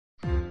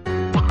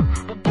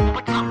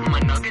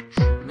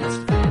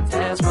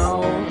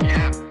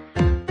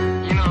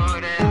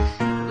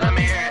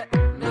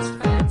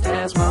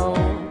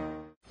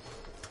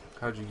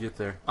get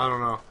there? I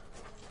don't know.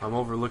 I'm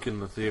overlooking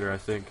the theater, I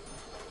think.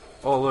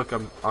 Oh, look,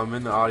 I'm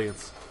in the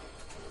audience.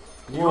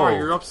 You are.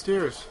 You're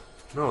upstairs.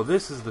 No,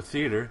 this is the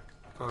theater.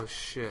 Oh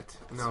shit!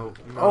 No.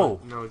 No.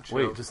 Joe.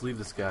 Wait, just leave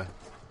this guy.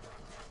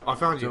 I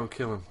found you. Don't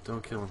kill him.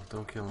 Don't kill him.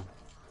 Don't kill him.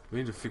 We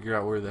need to figure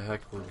out where the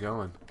heck we're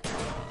going.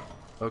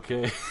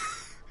 Okay.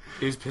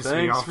 He was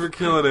pissing me off. Thanks for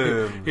killing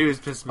him. He was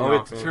pissing me off. Oh, we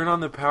off. have to turn on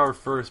the power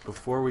first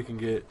before we can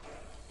get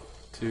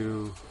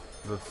to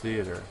the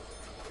theater,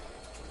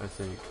 I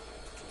think.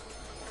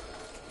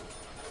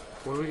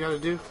 What do we gotta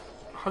do?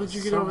 How did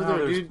you get Somehow over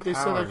there, dude? They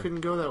said I power.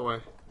 couldn't go that way.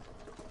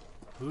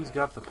 Who's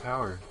got the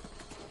power?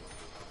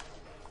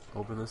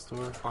 Open this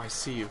door? Oh, I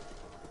see you.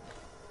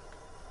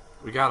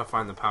 We gotta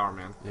find the power,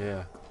 man.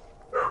 Yeah.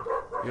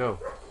 Yo.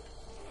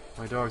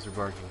 My dogs are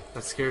barking.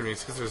 That scared me.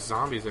 It's because there's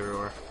zombies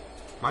everywhere.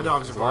 My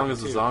dogs are barking. As long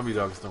as the too. zombie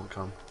dogs don't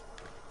come.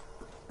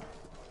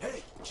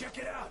 Hey, check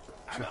it out!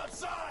 I'm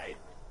outside!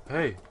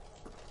 Hey.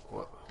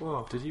 What?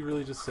 Whoa. Did he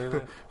really just say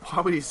that?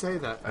 Why would he say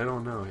that? I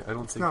don't know. I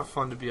don't It's think... not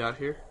fun to be out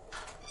here.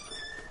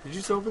 Did you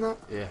just open that?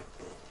 Yeah.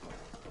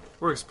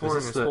 We're exploring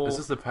Is this this, whole... is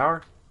this the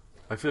power?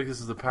 I feel like this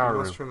is the power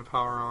room. Let's turn the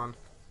power on.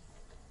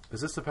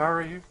 Is this the power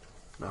right here?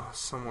 No. Oh,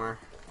 somewhere.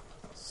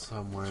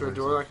 Somewhere. Is there a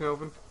door that I can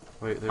open?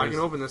 Wait, there's... I can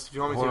open this if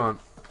you want me Hold to. on.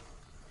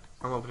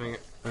 I'm opening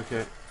it.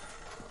 Okay.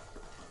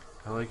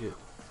 I like it.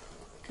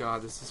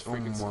 God, this is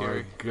freaking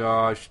scary. Oh my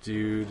gosh,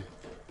 dude.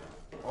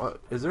 What?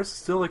 Is there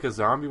still like a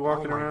zombie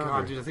walking around? Oh my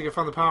god, dude, I think I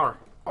found the power.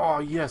 Oh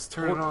yes,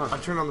 turn it on. I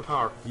turned on the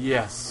power.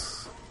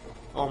 Yes.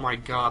 Oh my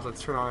god,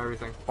 let's turn on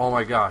everything. Oh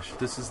my gosh,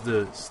 this is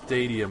the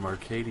Stadium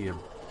Arcadium.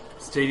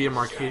 Stadium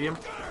Arcadium?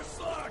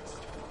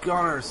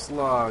 Gunner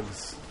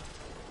slugs.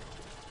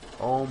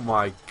 Oh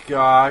my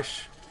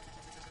gosh.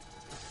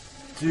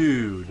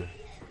 Dude.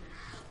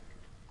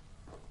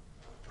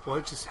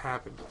 What just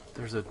happened?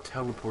 There's a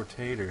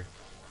teleportator.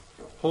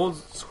 Hold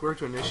square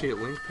to initiate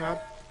link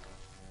pad?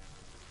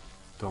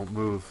 Don't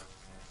move.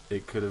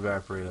 It could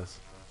evaporate us.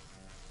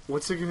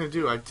 What's it gonna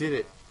do? I did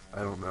it. I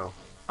don't know.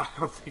 I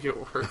don't think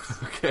it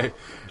works. Okay,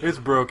 it's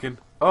broken.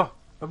 Oh,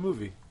 a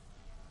movie.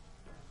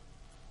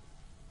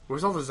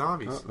 Where's all the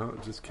zombies? No,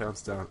 it just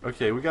counts down.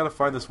 Okay, we gotta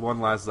find this one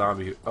last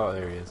zombie. Oh,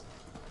 there he is.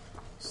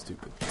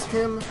 Stupid.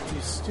 Tim,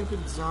 you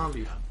stupid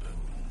zombie.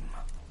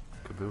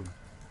 Kaboom.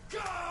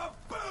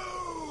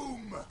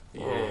 Kaboom!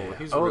 Yeah,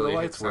 he's Oh, really the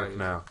lights excited. work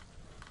now.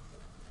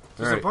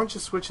 There's Alright. a bunch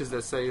of switches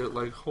that say,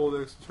 like, hold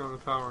X to turn on the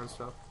power and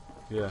stuff.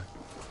 Yeah.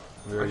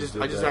 We I already just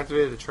did that.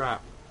 activated the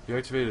trap. You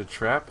activated a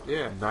trap?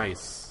 Yeah.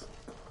 Nice.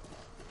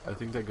 I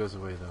think that goes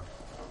away,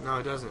 though. No,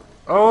 it doesn't.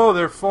 Oh,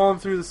 they're falling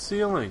through the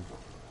ceiling.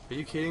 Are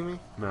you kidding me?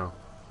 No.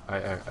 I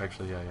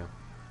actually, yeah, I am. Oh,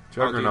 dude,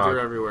 Juggernaut. they're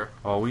everywhere.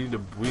 Oh, we need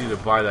to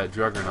buy that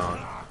Juggernaut.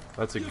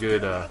 That's a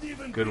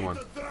good one.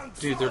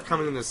 Dude, they're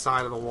coming in the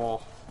side of the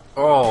wall.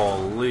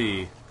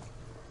 Holy.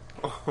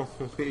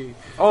 Holy.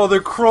 Oh,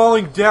 they're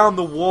crawling down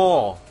the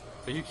wall.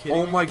 Are you kidding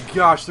Oh me? my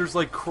gosh, there's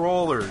like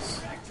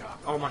crawlers.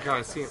 Oh my god,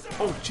 I see him.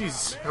 Oh,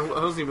 jeez. I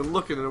wasn't even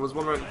looking and there was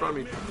one right in front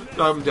of me.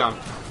 No, I'm down.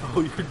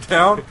 Oh, you're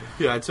down?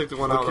 Yeah, I took the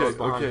one out that was Okay,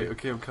 behind okay, me.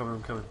 okay, I'm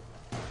coming.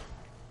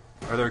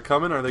 Are they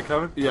coming? Are they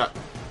coming? Yeah.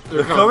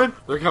 They're coming?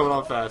 They're coming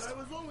on fast.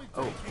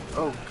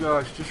 Oh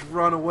gosh, just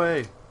run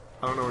away.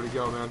 I don't know where to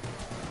go, man.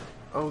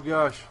 Oh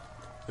gosh,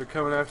 they're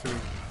coming after me.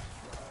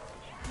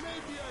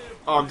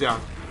 Oh, I'm down.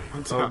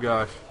 I'm down. Oh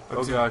gosh, I'm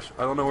down. gosh,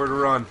 I don't know where to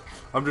run.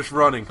 I'm just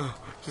running.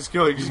 Just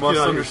go. You Just must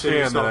get out here, save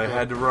understand that yourself, I man.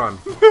 had to run.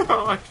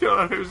 No, I don't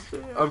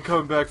understand. I'm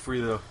coming back for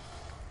you though.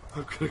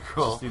 I'm gonna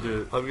crawl. Just need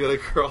to. I'm gonna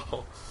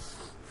crawl.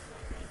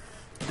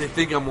 They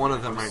think I'm one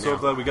of them right So now.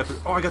 glad we got the.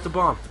 Oh, I got the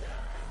bomb.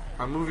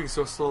 I'm moving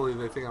so slowly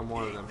they think I'm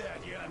one of them.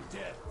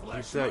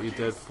 Like that, you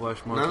dead flesh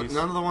monkeys.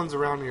 None of the ones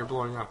around me are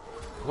blowing up.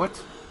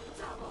 What?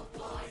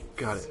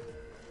 Got it.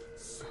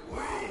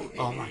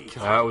 Oh my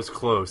god. That was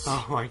close.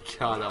 Oh my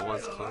god, that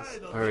was close.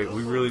 Alright,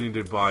 we really need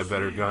to buy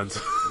better guns.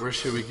 Where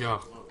should we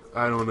go?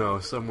 I don't know,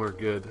 somewhere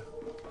good.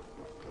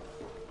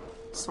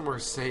 Somewhere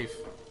safe.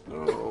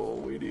 Oh,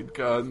 we need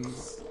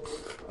guns.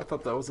 I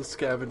thought that was a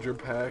scavenger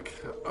pack.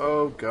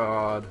 Oh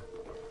god.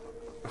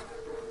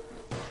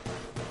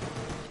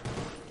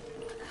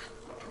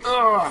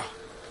 Ugh!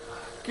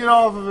 Get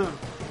off of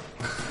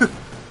him!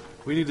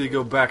 We need to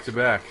go back to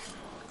back.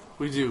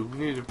 We do. We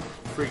need to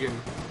freaking.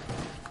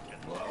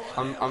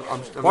 I'm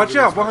Watch moving out, this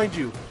way. behind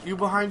you. You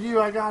behind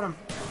you? I got him.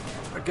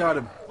 I got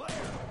him.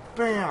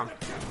 Bam!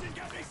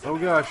 Oh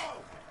gosh.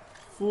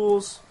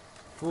 Fools.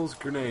 Fool's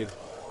grenade.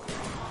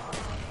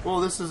 Well,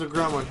 this is a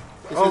gremlin.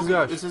 This Oh, isn't-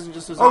 gosh. This isn't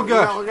just a Oh zombie.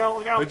 gosh. Look out,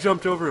 look out, I look out.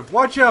 jumped over him.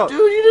 Watch out. Dude,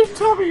 you didn't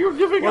tell me you were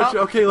giving Watch up.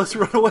 out. Okay, let's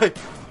run away.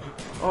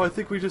 Oh, I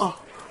think we just...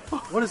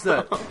 What is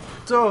that?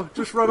 Oh,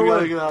 just run We gotta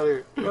away. get out of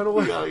here. Run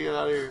away. We gotta get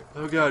out of here.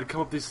 Oh god,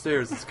 come up these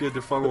stairs. It's good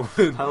to funnel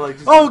in. I like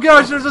this. Oh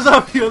gosh, there's a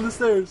zombie on the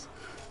stairs.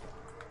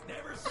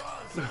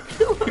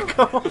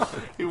 Come on.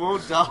 He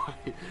won't die.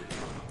 Alright,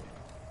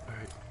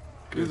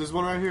 Dude, good. there's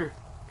one right here.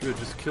 Good,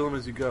 just kill him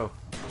as you go.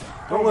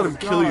 Don't Oh let my him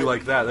kill you God.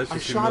 like that. That's I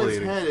just shot his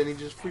humiliating. head and he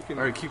just freaking.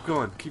 Alright, keep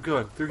going. Keep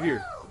going. Through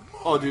here.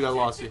 Oh, dude, I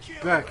lost you.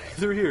 Back.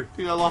 Through here.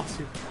 Dude, I lost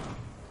you.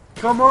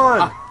 Come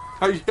on.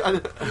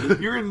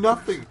 You're in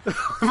nothing.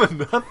 I'm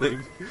a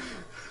nothing.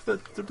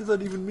 What does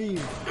that even mean?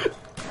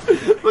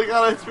 Look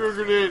out, I threw a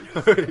grenade.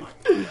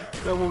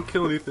 Alright. That won't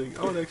kill anything.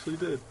 Oh, it actually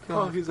did.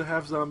 Oh, he's a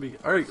half zombie.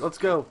 Alright, let's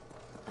go.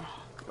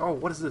 Oh,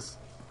 what is this?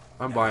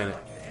 I'm buying it.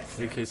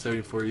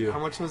 AK-70 for you. How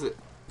much is it?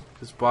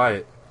 Just buy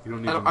it. You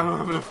don't need I don't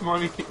have enough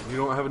money. You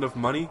don't have enough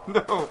money?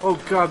 No.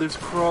 Oh god, there's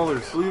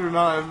crawlers. Believe it or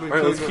not, I haven't been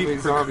Alright, let's killing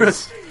keep that many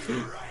zombies.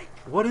 progressing.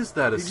 What is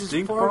that? A He just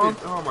stink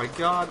farted. bomb? Oh my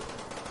god.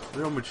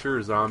 Real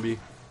mature zombie.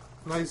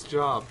 Nice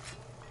job.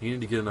 You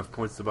need to get enough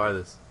points to buy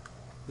this.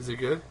 Is it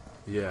good?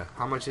 Yeah.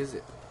 How much is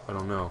it? I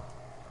don't know.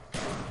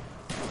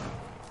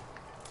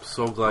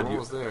 So glad I'm you.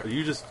 almost there.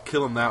 You just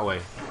kill him that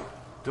way.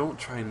 Don't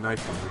try and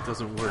knife him. It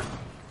doesn't work.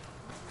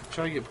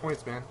 Try to get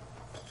points, man.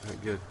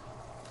 Alright, good.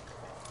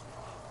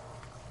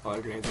 Oh,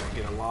 that grenade's gonna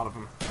get a lot of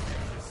them.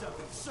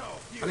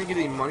 I didn't get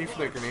any money for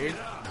that grenade.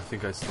 I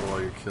think I stole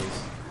all your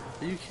kills.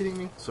 Are you kidding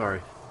me?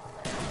 Sorry.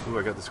 Ooh,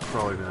 I got this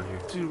crawler down here.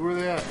 Dude, where are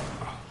they at?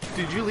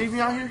 Did you leave me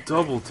out here?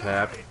 Double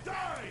tap.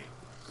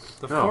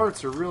 The No.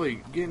 farts are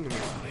really getting to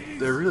me.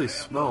 They really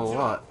smell a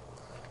lot.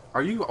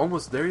 Are you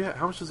almost there yet?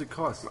 How much does it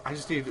cost? I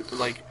just need,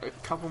 like, a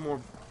couple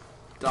more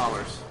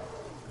dollars.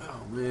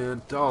 Oh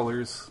man,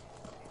 dollars.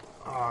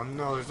 Oh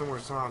no, there's no more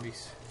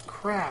zombies.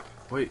 Crap.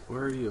 Wait,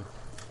 where are you?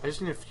 I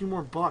just need a few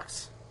more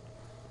bucks.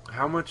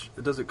 How much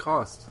does it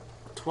cost?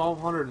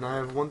 1,200 and I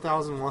have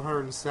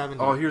 1,170.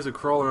 Oh, here's a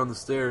crawler on the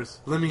stairs.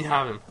 Let me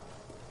have him.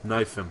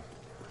 Knife him.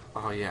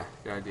 Oh yeah,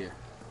 good idea.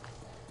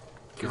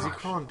 Is he Gosh.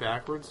 crawling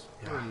backwards?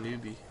 Yeah. What a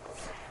newbie.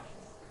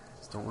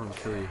 Just don't let him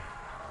kill you.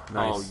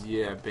 Nice. Oh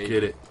yeah, baby.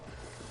 Get it.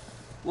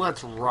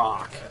 Let's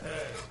rock.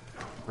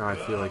 Now I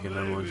feel like an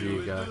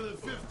MLG guy.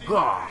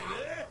 Ah!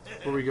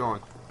 Where are we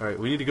going? Alright,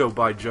 we need to go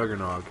buy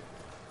Juggernog.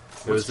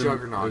 What's It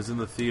Juggernog? was in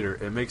the theater.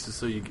 It makes it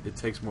so it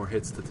takes more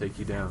hits to take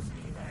you down.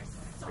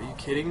 Are you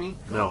kidding me?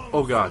 No.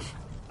 Oh gosh.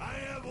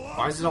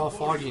 Why is it all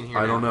foggy in here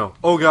I now? don't know.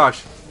 Oh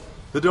gosh.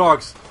 The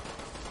dogs.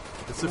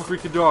 It's the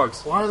freaking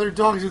dogs. Why are there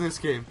dogs in this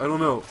game? I don't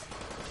know.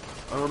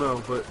 I don't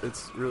know, but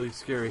it's really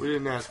scary. We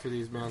didn't ask for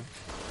these, man.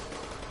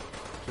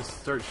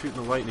 Just start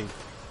shooting the lightning.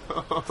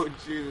 Oh,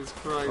 Jesus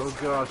Christ. Oh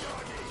gosh.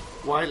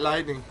 White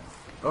lightning.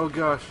 Oh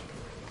gosh.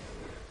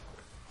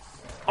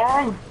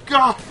 Oh,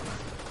 God!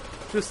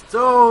 Just,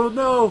 oh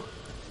no.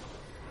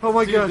 Oh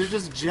my Dude, gosh. they're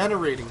just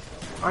generating.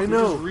 I They're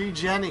know. just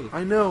regenning.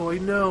 I know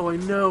it. I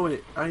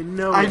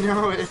know I it.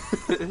 know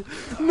it.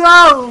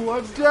 No!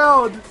 I'm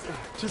down!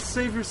 Just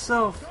save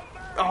yourself.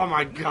 Oh,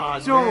 my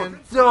God, Don't.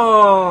 man.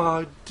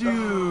 Oh, dude.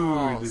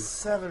 Oh,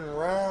 7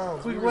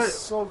 rounds. Wait, We were what?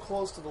 so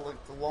close to the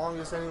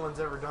longest anyone's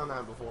ever done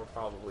that before,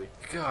 probably.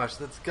 Gosh,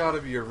 that's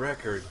gotta be a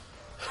record.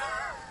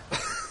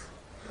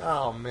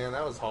 Oh, man,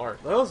 that was hard.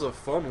 That was a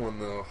fun one,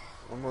 though,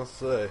 I must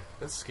say.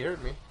 That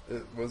scared me.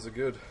 It was a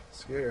good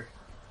scare.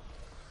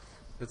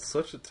 It's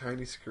such a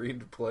tiny screen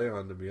to play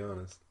on, to be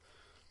honest.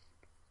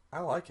 I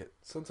like it.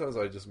 Sometimes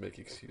I just make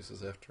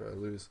excuses after I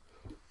lose.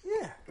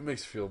 Yeah. It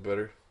makes you feel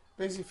better.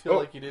 Makes you feel Oh.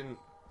 like you didn't...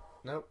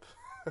 Nope.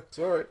 It's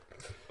alright.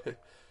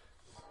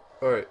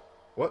 Alright.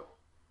 What?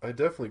 I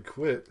definitely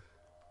quit.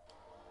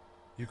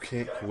 You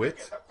can't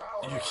quit?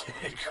 You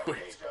can't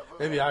quit.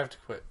 Maybe I have to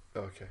quit.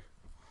 Okay.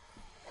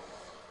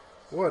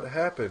 What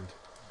happened?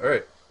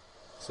 Alright.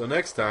 So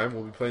next time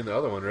we'll be playing the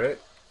other one, right?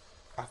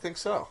 I think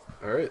so.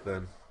 Alright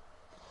then.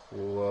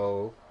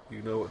 Well,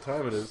 you know what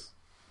time it is.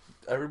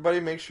 Everybody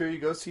make sure you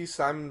go see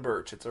Simon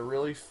Birch. It's a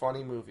really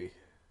funny movie.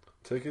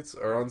 Tickets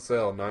are on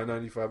sale,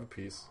 $9.95 a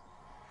piece.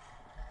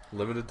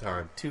 Limited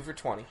time. 2 for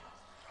 $20.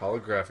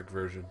 Holographic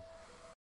version.